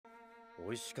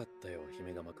美味しかったよ、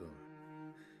姫釜くん。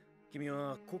君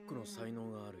はコックの才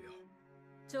能があるよ。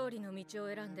調理の道を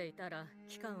選んでいたら、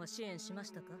機関は支援しま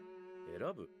したか？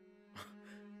選ぶ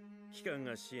機関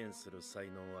が支援する才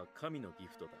能は神のギ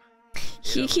フトだ。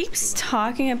He keeps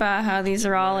talking about how these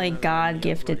are all like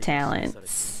God-gifted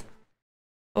talents.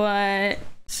 What?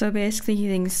 So basically he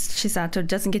thinks Chisato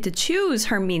doesn't get to choose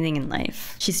her meaning in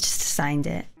life. She's just assigned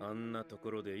it. あんなと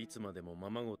ころでいつまでもま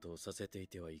まごとをさせてい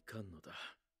てはいかんのだ。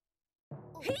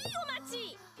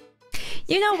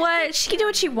You know what? She can do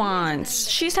what she wants.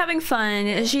 She's having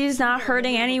fun. She's not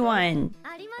hurting anyone.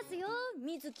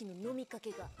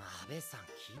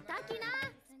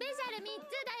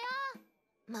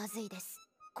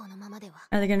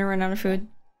 Are they gonna run out of food?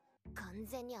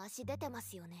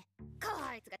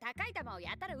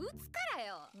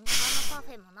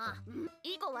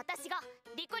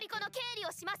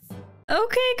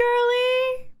 Okay,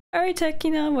 girly. Alright,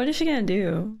 Tekina, what is she gonna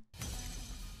do?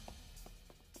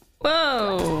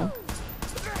 Whoa!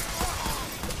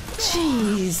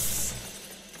 Jeez.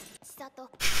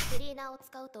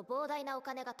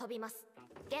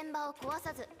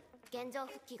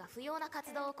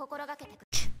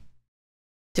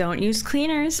 Don't use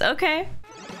cleaners, okay.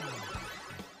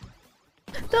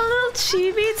 The little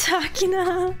chibi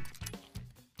Takina.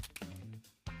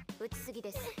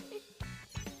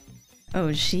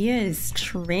 Oh, she is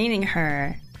training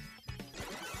her.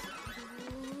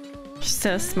 She's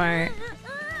so smart.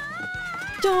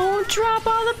 Don't drop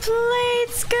all the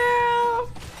plates, girl!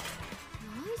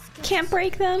 Can't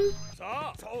break them.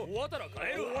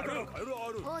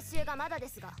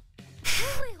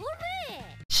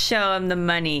 Show him the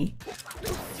money.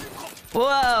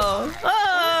 Whoa!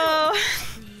 Oh!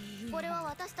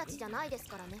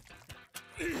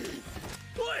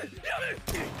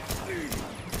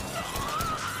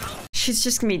 She's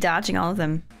just gonna be dodging all of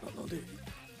them.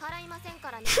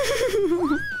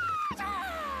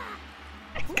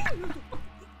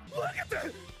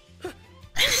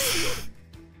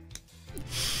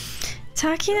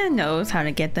 Takina knows how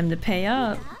to get them to pay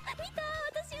up.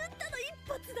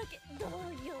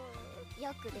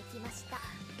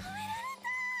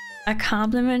 A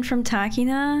compliment from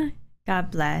Takina?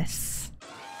 God bless.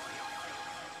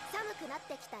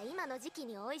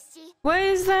 What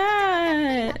is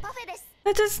that?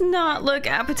 That does not look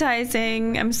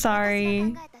appetizing. I'm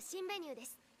sorry.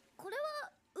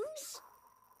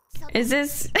 Is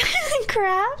this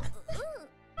crap?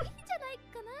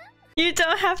 You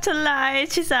don't have to lie,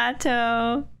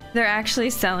 Chisato. They're actually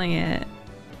selling it.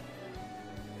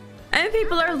 And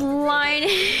people are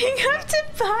lining up to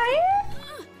buy it?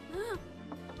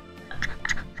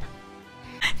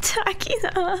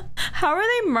 Takina, how are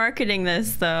they marketing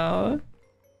this though?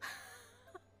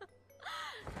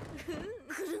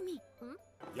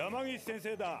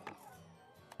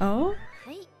 Oh?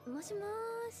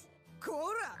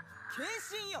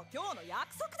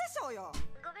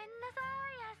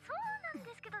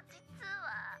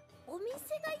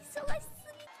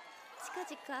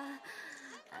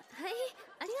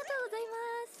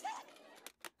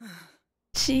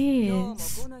 Jeez.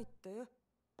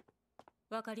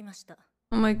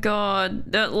 Oh my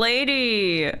god, that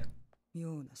lady!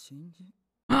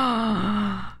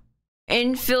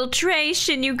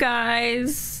 Infiltration, you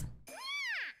guys!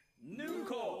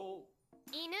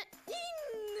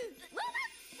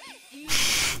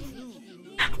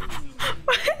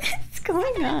 What's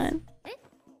going on?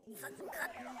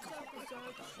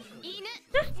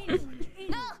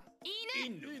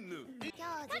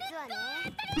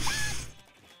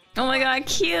 Oh my god,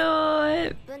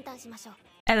 cute!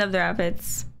 I love their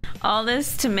outfits. All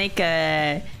this to make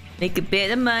a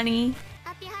bit of money.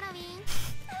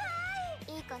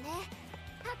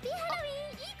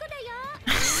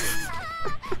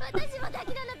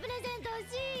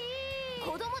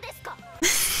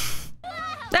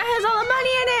 That has all the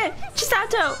money in it!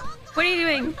 Chisato! What are you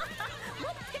doing?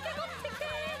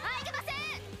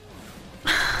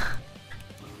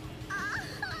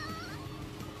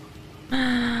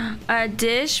 A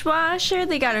dishwasher,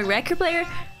 they got a record player,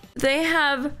 they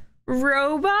have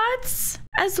robots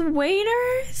as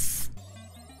waiters?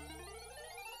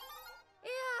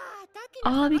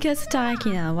 All because of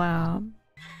Takina, wow.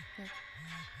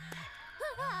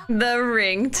 The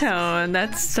ringtone,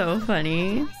 that's so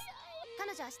funny.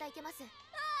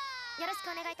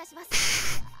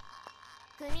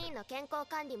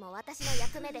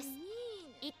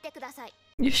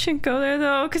 You shouldn't go there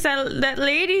though, because that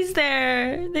lady's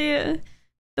there.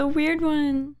 The weird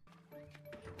one.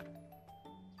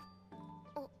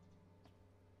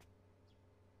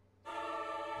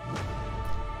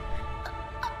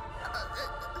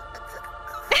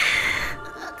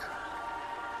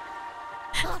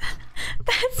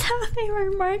 That's how they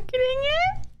were marketing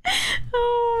it?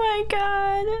 Oh my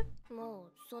god.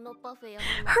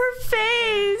 Her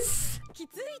face!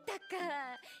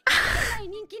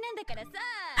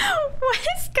 What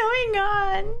is going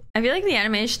on? I feel like the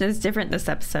animation is different this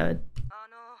episode.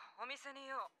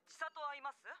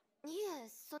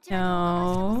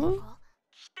 No.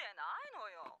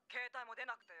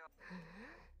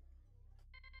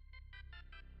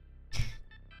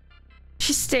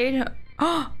 She stayed.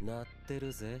 Oh,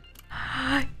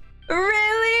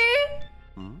 really?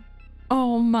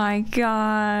 Oh my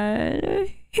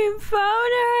god. He found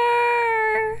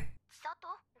her.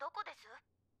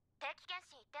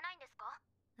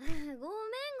 ごめんご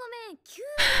めん、急で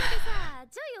さ、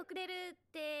ちょい遅れるっ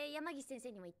て山岸先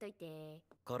生にも言っといて。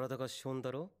体が資本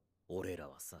だろ？俺ら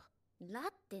はさ。ラっ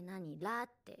て何？ラっ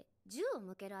て銃を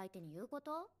向ける相手に言うこ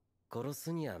と？殺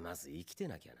すにはまず生きて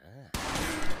なきゃな。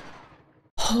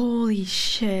Holy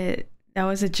shit. That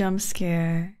was a jump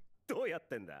scare. どうやっ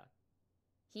てんだ？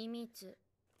秘密。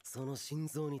その心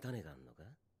臓に種があんのか？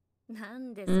な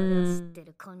んでそれを知って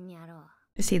るこんにゃろう。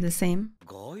Is he the same?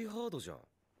 ガイハードじゃん。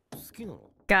好きなの？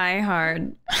 Guy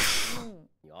hard.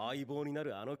 相棒にな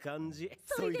るあの感じ。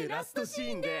それでラストシ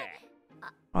ーンで。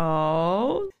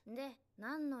Oh. で、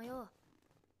なんのよ。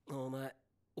お前、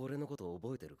俺のこと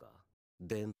覚えてるか？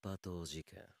電波塔事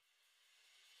件。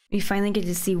We finally get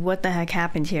to see what the heck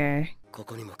happened here. こ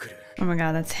こにも来る。Oh my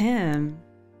god, that's him.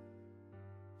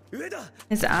 上だ。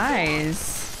 His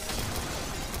eyes.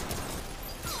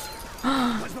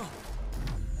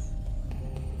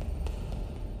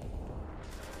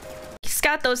 He's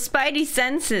got those spidey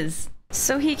senses.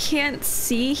 So he can't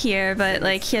see here, but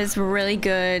like he has really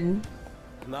good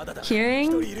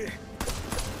hearing. Oh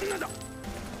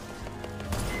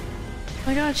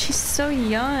my god, she's so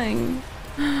young.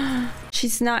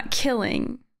 She's not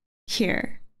killing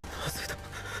here.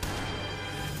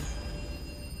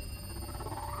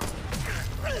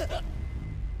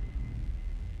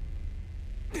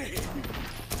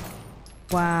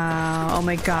 Wow. Oh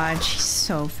my god, she's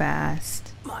so fast.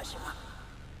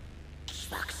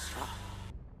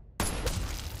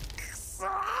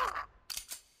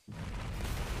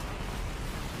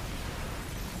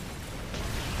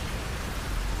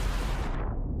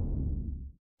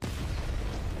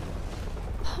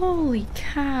 Holy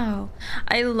cow.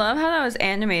 I love how that was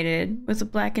animated with the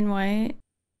black and white.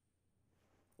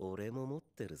 俺も持っ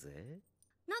てるぜ。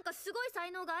なんかすごい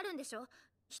才能があるんでしょ？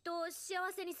人を幸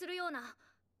せにするような。あん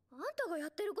たがや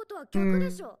ってることは逆で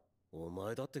しょ。お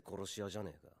前だって殺し屋じゃ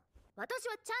ねえか。私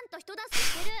はちゃんと人助け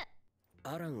してる。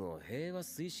アランを平和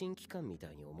推進機関み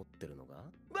たいに思ってるのが？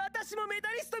私もメ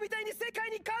ダリストみたいに世界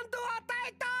に感動を与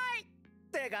えたいっ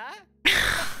てか？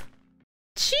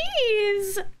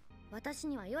 Jeez! 私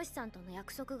にはヨシさんとの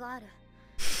約束がある。こ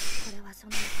れはそ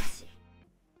の証。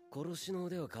殺しの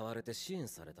腕を買われて支援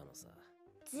されたのさ。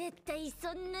絶対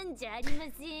そんなんじゃありま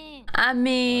せん。I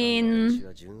mean... 私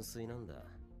は純粋なんだ。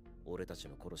俺たち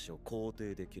の殺しを肯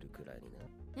定できるくらいに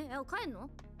な。帰んの？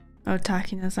 Oh,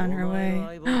 Takina's on her way.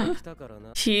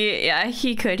 Yeah,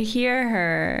 he could hear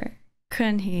her.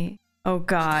 Couldn't he? Oh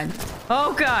god.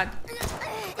 Oh god!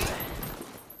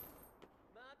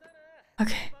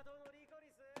 Okay.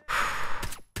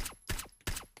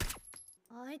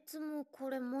 あいつもこ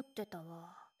れ持ってた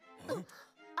わ。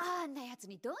あんなやつ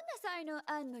にどんな才能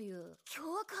あんのよ。凶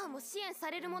悪犯も支援さ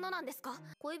れるものなんですか？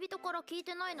恋人から聞い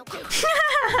てないのか。どっかで言った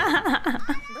んで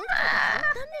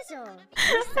しょ。I love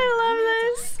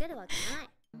this. つけるわけない。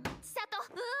千里、はい。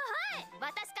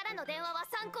私からの電話は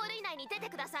3コール以内に出て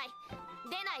ください。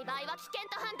出ない場合は危険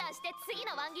と判断して次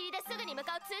のワン切りですぐに向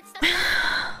かう通知とし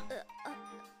ます。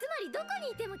つまりどこ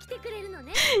にいても来てくれるの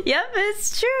ね。Yep,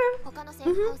 it's true. 他のセー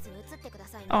フハウスに移ってくだ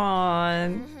さいね。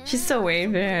Aw, she's so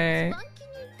wavy.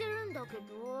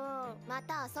 ま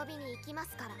た遊びに行きま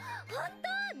すから。本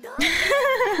当？どう？ご飯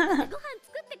作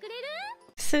ってくれる？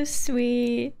 So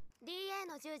sweet. DA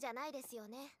の銃じゃないですよ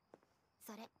ね。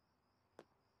それ。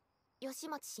吉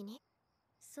持氏に？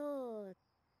そう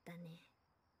だね。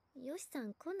よしさ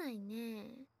ん来ないね。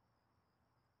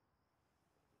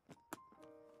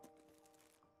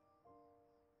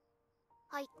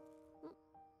はい。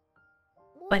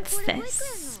What's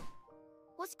this?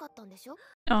 欲しかったんでしょ？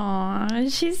 Aw,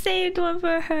 she saved one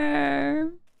for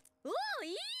her. おお、い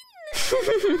いね。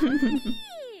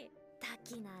タ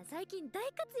キナ、最近大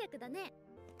活躍だね。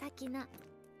タキナ。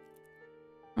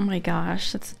Oh my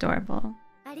gosh, that's adorable.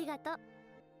 ありがとう。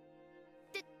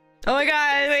Oh my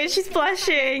god, wait, she's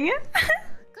blushing. わかっ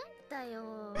た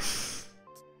よ。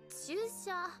注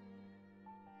射。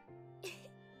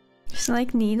She's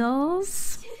like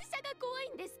needles.注射が怖い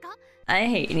んですか？ I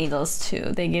hate needles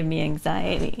too. They give me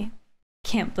anxiety.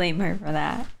 Can't blame her for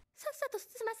that. さっさと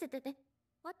済ませてね。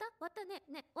わたわたね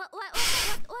ねわた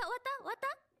わた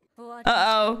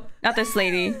Uh-oh. Not this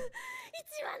lady. 一番の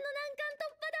難関突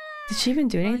破だ Did she even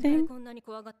do 毎回 anything? こんなに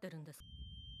怖がってるんです。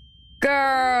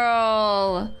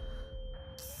 Girl!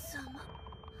 貴様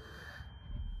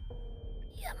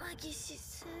山岸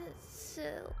先生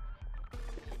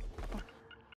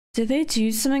Did they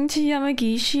do something to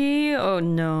Yamagishi? Oh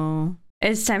no.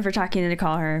 It's time for Takina to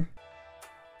call her.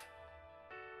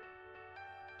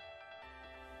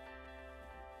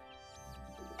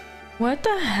 What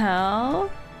the hell?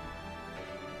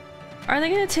 Are they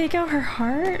gonna take out her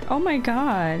heart? Oh my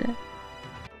god.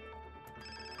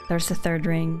 There's the third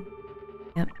ring.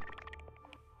 Yep.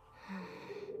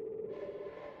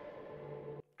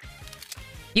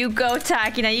 You go,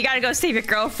 Takina. You gotta go save your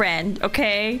girlfriend,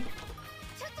 okay?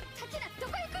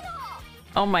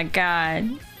 Oh my god.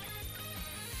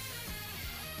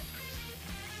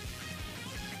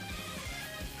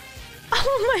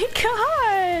 Oh my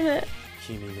god!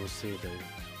 君のせいだよ、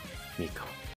ミカ。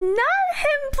 Not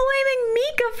him blaming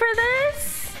Mika for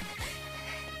this!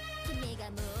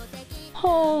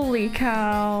 Holy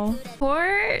cow.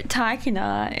 Poor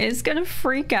Takina is gonna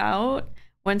freak out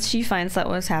once she finds out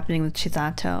what's happening with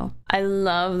Chisato. I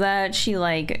love that she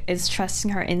is trusting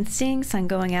her instincts on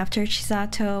going after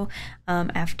Chisato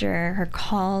after her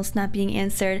calls not being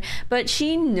answered, but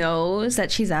she knows that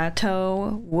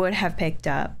Chisato would have picked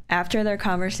up after their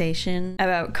conversation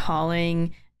about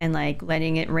calling and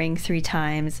letting it ring 3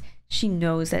 times. She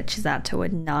knows that Chisato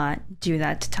would not do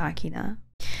that to Takina.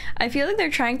 I feel like they're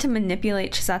trying to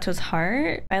manipulate Chisato's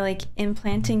heart by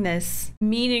implanting this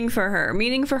meaning for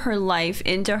her life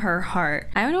into her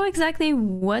heart. I don't know exactly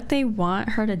what they want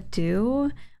her to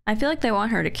do. I feel like they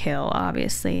want her to kill,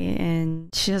 obviously, and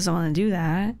she doesn't want to do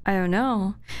that. I don't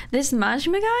know. This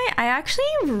Majima guy, I actually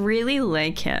really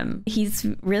like him. He's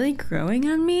really growing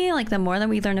on me, the more that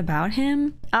we learn about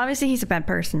him. Obviously, he's a bad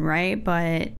person, right?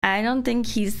 But I don't think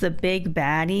he's the big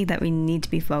baddie that we need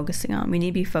to be focusing on. We need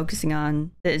to be focusing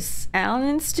on this Allen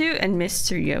Institute and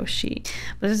Mr. Yoshi.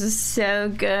 But this is so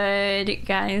good,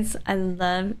 guys. I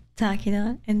love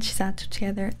Takina and Chisato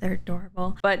together. They're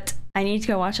adorable. But I need to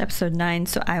go watch episode 9,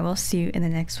 so I will see you in the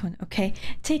next one, okay?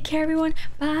 Take care, everyone.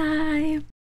 Bye!